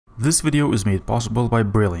This video is made possible by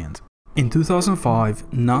Brilliant. In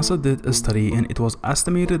 2005, NASA did a study and it was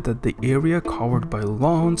estimated that the area covered by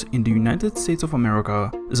lawns in the United States of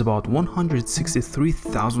America is about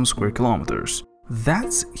 163,000 square kilometers.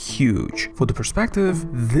 That's huge. For the perspective,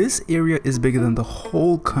 this area is bigger than the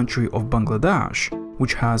whole country of Bangladesh,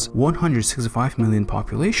 which has 165 million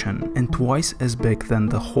population and twice as big than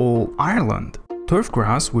the whole Ireland. Turf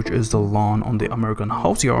grass, which is the lawn on the American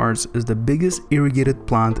house yards, is the biggest irrigated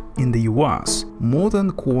plant in the US, more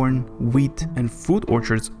than corn, wheat, and fruit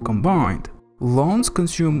orchards combined. Lawns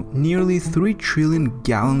consume nearly 3 trillion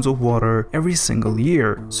gallons of water every single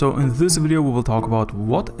year. So in this video we will talk about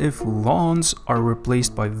what if lawns are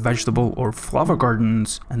replaced by vegetable or flower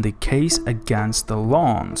gardens and the case against the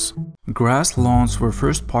lawns. Grass lawns were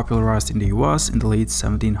first popularized in the US in the late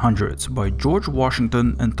 1700s by George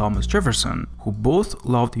Washington and Thomas Jefferson, who both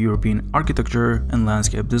loved European architecture and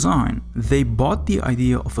landscape design. They brought the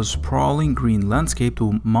idea of a sprawling green landscape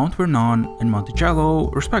to Mount Vernon and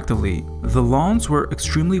Monticello respectively. The lawns were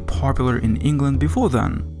extremely popular in England before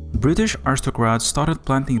then. British aristocrats started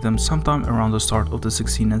planting them sometime around the start of the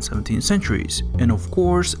 16th and 17th centuries, and of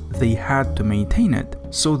course they had to maintain it,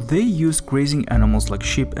 so they used grazing animals like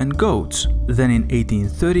sheep and goats. Then in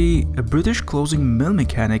 1830, a British closing mill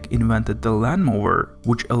mechanic invented the land mower,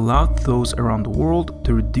 which allowed those around the world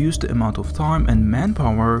to reduce the amount of time and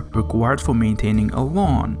manpower required for maintaining a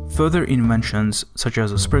lawn. Further inventions, such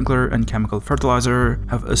as a sprinkler and chemical fertilizer,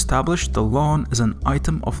 have established the lawn as an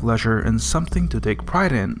item of leisure and something to take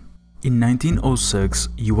pride in. In 1906,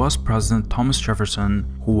 US President Thomas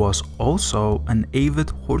Jefferson, who was also an avid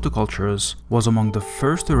horticulturist, was among the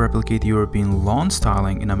first to replicate European lawn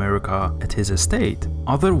styling in America at his estate.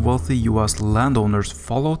 Other wealthy US landowners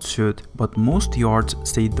followed suit, but most yards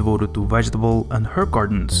stayed devoted to vegetable and herb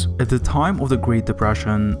gardens. At the time of the Great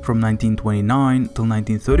Depression, from 1929 till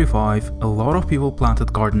 1935, a lot of people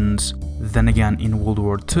planted gardens. Then again, in World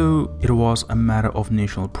War II, it was a matter of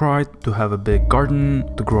national pride to have a big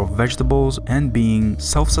garden, to grow vegetables, and being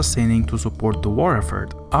self-sustaining to support the war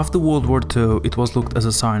effort. After World War II, it was looked as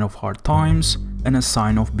a sign of hard times and a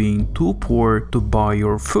sign of being too poor to buy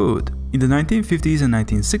your food. In the 1950s and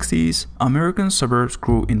 1960s, American suburbs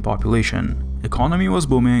grew in population. Economy was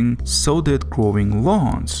booming, so did growing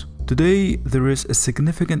lawns. Today, there is a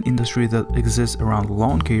significant industry that exists around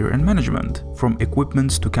lawn care and management. From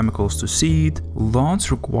equipment to chemicals to seed, lawns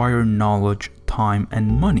require knowledge, time, and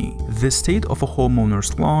money. The state of a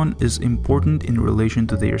homeowner's lawn is important in relation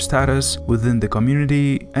to their status within the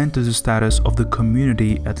community and to the status of the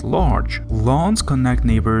community at large. Lawns connect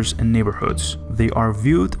neighbors and neighborhoods. They are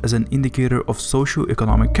viewed as an indicator of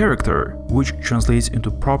socio-economic character, which translates into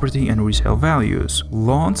property and resale values.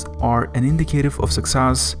 Lawns are an indicative of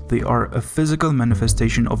success. They are a physical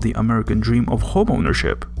manifestation of the American dream of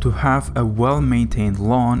homeownership. To have a well-maintained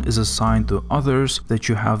lawn is a sign to others that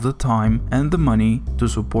you have the time and the money to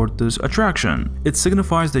support this attraction. It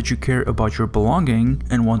signifies that you care about your belonging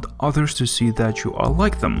and want others to see that you are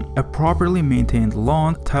like them. A properly maintained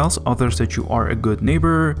lawn tells others that you are a good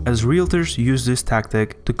neighbor, as realtors use this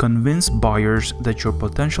tactic to convince buyers that your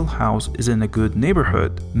potential house is in a good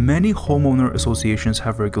neighborhood. Many homeowner associations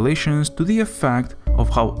have regulations to the effect of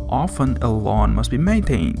how often a lawn must be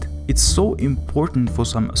maintained. It's so important for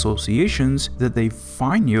some associations that they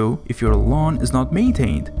fine you if your lawn is not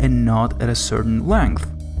maintained and not at a certain length.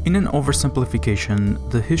 In an oversimplification,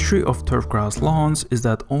 the history of turfgrass lawns is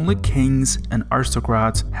that only kings and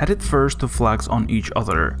aristocrats had it first to flex on each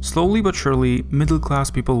other. Slowly but surely, middle-class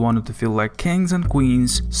people wanted to feel like kings and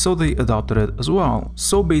queens, so they adopted it as well.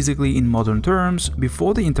 So basically, in modern terms,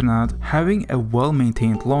 before the internet, having a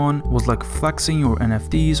well-maintained lawn was like flexing your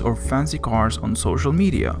NFTs or fancy cars on social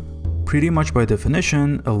media. Pretty much by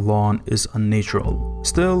definition, a lawn is unnatural.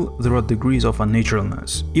 Still, there are degrees of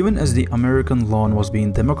unnaturalness. Even as the American lawn was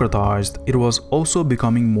being democratized, it was also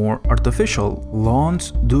becoming more artificial.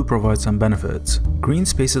 Lawns do provide some benefits. Green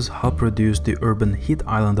spaces help reduce the urban heat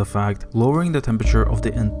island effect, lowering the temperature of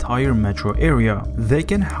the entire metro area. They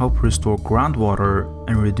can help restore groundwater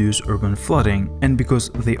and reduce urban flooding. And because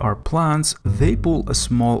they are plants, they pull a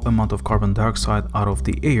small amount of carbon dioxide out of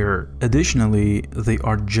the air. Additionally, they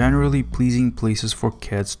are generally pleasing places for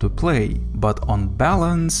kids to play. But on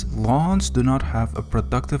balance, lawns do not have a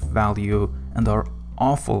productive value and are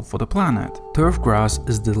awful for the planet. Turf grass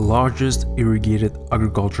is the largest irrigated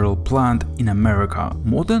agricultural plant in America,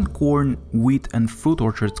 more than corn, wheat, and fruit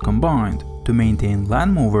orchards combined. To maintain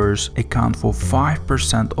land movers account for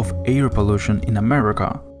 5% of air pollution in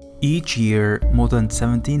America. Each year, more than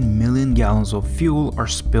 17 million gallons of fuel are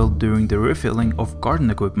spilled during the refilling of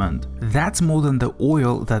garden equipment. That's more than the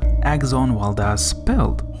oil that Exxon Valdez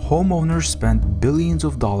spilled. Homeowners spend billions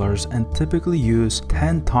of dollars and typically use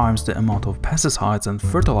 10 times the amount of pesticides and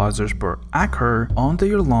fertilizers per acre on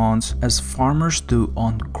their lawns as farmers do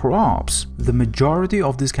on crops. The majority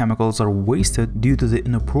of these chemicals are wasted due to the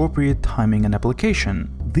inappropriate timing and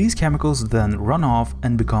application. These chemicals then run off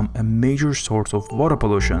and become a major source of water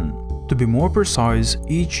pollution. To be more precise,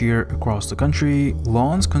 each year across the country,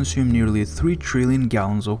 lawns consume nearly 3 trillion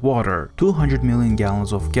gallons of water, 200 million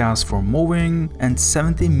gallons of gas for mowing, and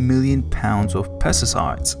 70 million pounds of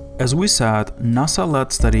pesticides. As we said,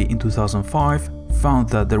 NASA-led study in 2005 found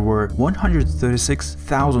that there were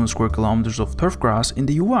 136,000 square kilometers of turf grass in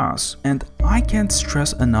the US, and I can't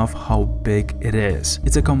stress enough how big it is.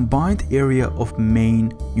 It's a combined area of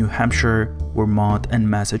Maine, New Hampshire, Vermont, and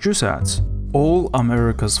Massachusetts. All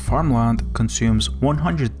America's farmland consumes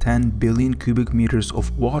 110 billion cubic meters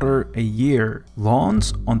of water a year.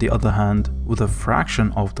 Lawns, on the other hand, with a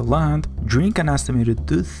fraction of the land, drink an estimated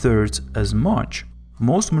 2/3 as much.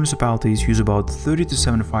 Most municipalities use about 30 to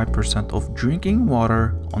 75% of drinking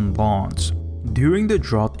water on lawns. During the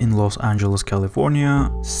drought in Los Angeles,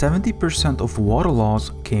 California, 70% of water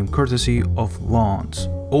loss came courtesy of lawns.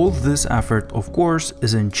 All this effort, of course,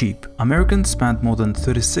 isn't cheap. Americans spend more than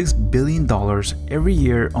 $36 billion every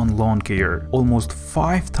year on lawn care, almost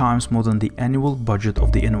 5 times more than the annual budget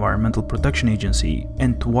of the Environmental Protection Agency,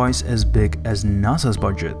 and twice as big as NASA's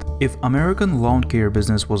budget. If American lawn care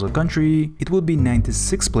business was a country, it would be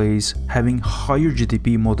 96th place, having higher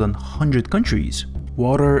GDP more than 100 countries.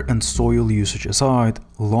 Water and soil usage aside,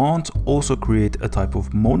 lawns also create a type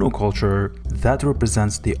of monoculture that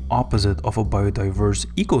represents the opposite of a biodiverse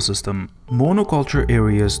ecosystem. Monoculture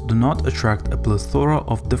areas do not attract a plethora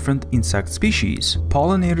of different insect species.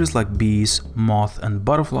 Pollinators like bees, moths, and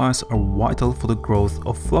butterflies are vital for the growth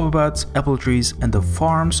of flower beds, apple trees, and the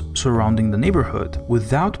farms surrounding the neighborhood.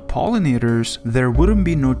 Without pollinators, there wouldn't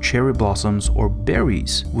be no cherry blossoms or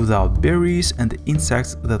berries. Without berries and the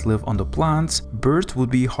insects that live on the plants, birds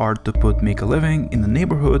would be hard to make a living in the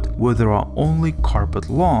neighborhood where there are only carpet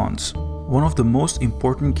lawns. One of the most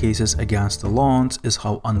important cases against the lawns is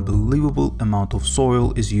how unbelievable amount of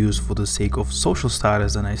soil is used for the sake of social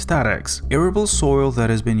status and aesthetics. Arable soil that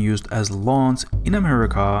has been used as lawns in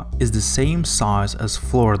America is the same size as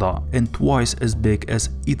Florida and twice as big as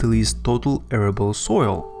Italy's total arable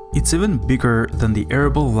soil. It's even bigger than the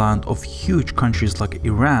arable land of huge countries like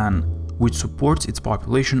Iran, which supports its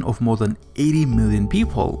population of more than 80 million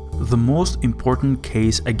people. The most important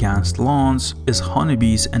case against lawns is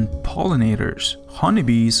honeybees and pollinators.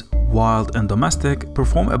 Honeybees, wild and domestic,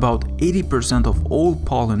 perform about 80% of all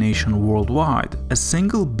pollination worldwide. A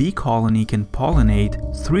single bee colony can pollinate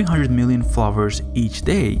 300 million flowers each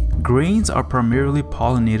day. Grains are primarily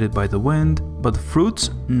pollinated by the wind, but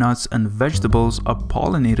fruits, nuts, and vegetables are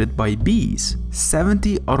pollinated by bees.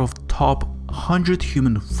 70 out of top 100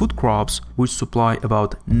 human food crops, which supply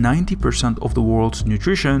about 90% of the world's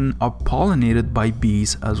nutrition, are pollinated by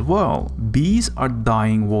bees as well. Bees are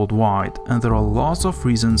dying worldwide, and there are lots of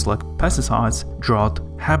reasons like pesticides, drought,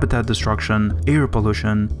 habitat destruction, air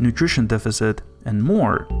pollution, nutrition deficit, and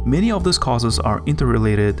more. Many of these causes are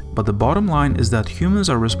interrelated, but the bottom line is that humans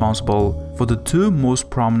are responsible for the two most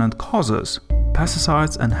prominent causes: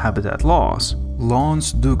 pesticides and habitat loss.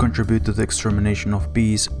 Lawns do contribute to the extermination of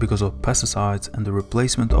bees because of pesticides and the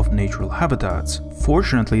replacement of natural habitats.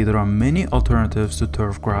 Fortunately, there are many alternatives to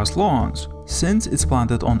turf grass lawns. Since it's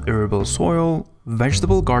planted on arable soil,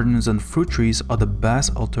 vegetable gardens and fruit trees are the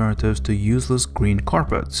best alternatives to useless green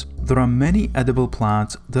carpets. There are many edible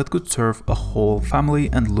plants that could serve a whole family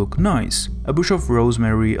and look nice. A bush of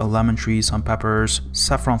rosemary, a lemon tree, some peppers,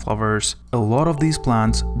 saffron flowers. A lot of these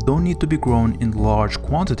plants don't need to be grown in large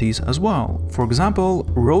quantities as well. For example,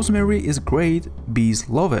 rosemary is great, bees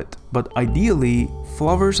love it. But ideally,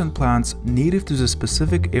 flowers and plants native to the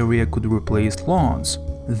specific area could replace lawns.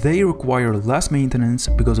 They require less maintenance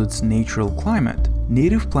because of its natural climate.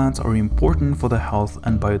 Native plants are important for the health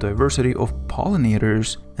and biodiversity of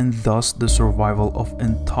pollinators and thus the survival of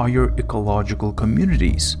entire ecological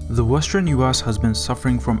communities. The western US has been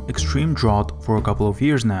suffering from extreme drought for a couple of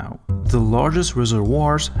years now. The largest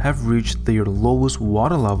reservoirs have reached their lowest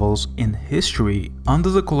water levels in history. Under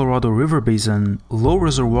the Colorado River Basin, low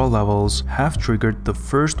reservoir levels have triggered the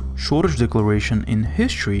first shortage declaration in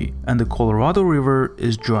history, and the Colorado River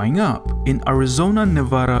is drying up. In Arizona,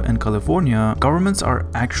 Nevada, and California, governments are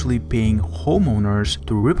actually paying homeowners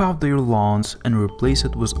to rip out their lawns and replace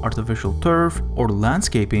it with artificial turf or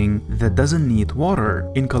landscaping that doesn't need water.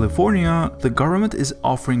 In California, the government is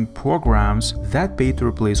offering programs that pay to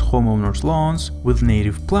replace homeowners homeowners' lawns with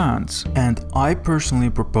native plants. And I personally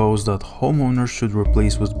propose that homeowners should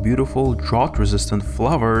replace with beautiful drought-resistant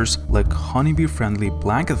flowers like honeybee-friendly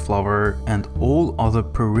blanket flower and all other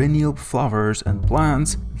perennial flowers and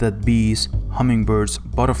plants that bees, hummingbirds,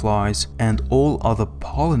 butterflies, and all other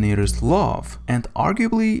pollinators love. And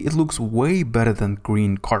arguably, it looks way better than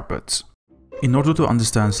green carpets. In order to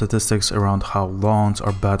understand statistics around how lawns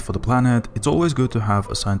are bad for the planet, it's always good to have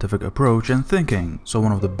a scientific approach and thinking. So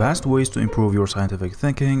one of the best ways to improve your scientific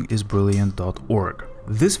thinking is Brilliant.org.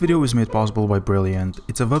 This video is made possible by Brilliant.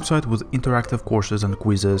 It's a website with interactive courses and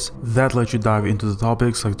quizzes that let you dive into the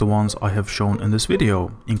topics like the ones I have shown in this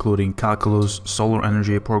video, including calculus, solar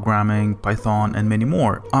energy, programming, Python, and many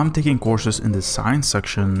more. I'm taking courses in the science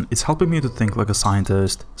section. It's helping me to think like a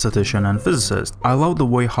scientist, statistician, and physicist. I love the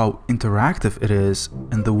way how interactive it is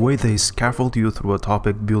and the way they scaffold you through a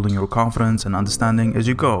topic, building your confidence and understanding as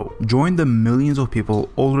you go. Join the millions of people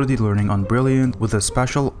already learning on Brilliant with a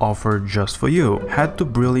special offer just for you. Head to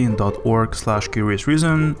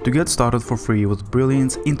brilliant.org/CuriousReason to get started for free with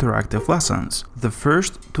Brilliant's interactive lessons. The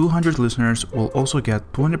first 200 listeners will also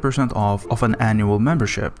get 20% off of an annual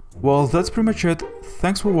membership. Well, that's pretty much it.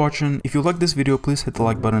 Thanks for watching. If you like this video, please hit the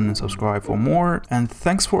like button and subscribe for more. And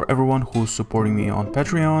thanks for everyone who's supporting me on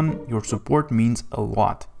Patreon. Your support means a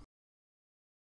lot.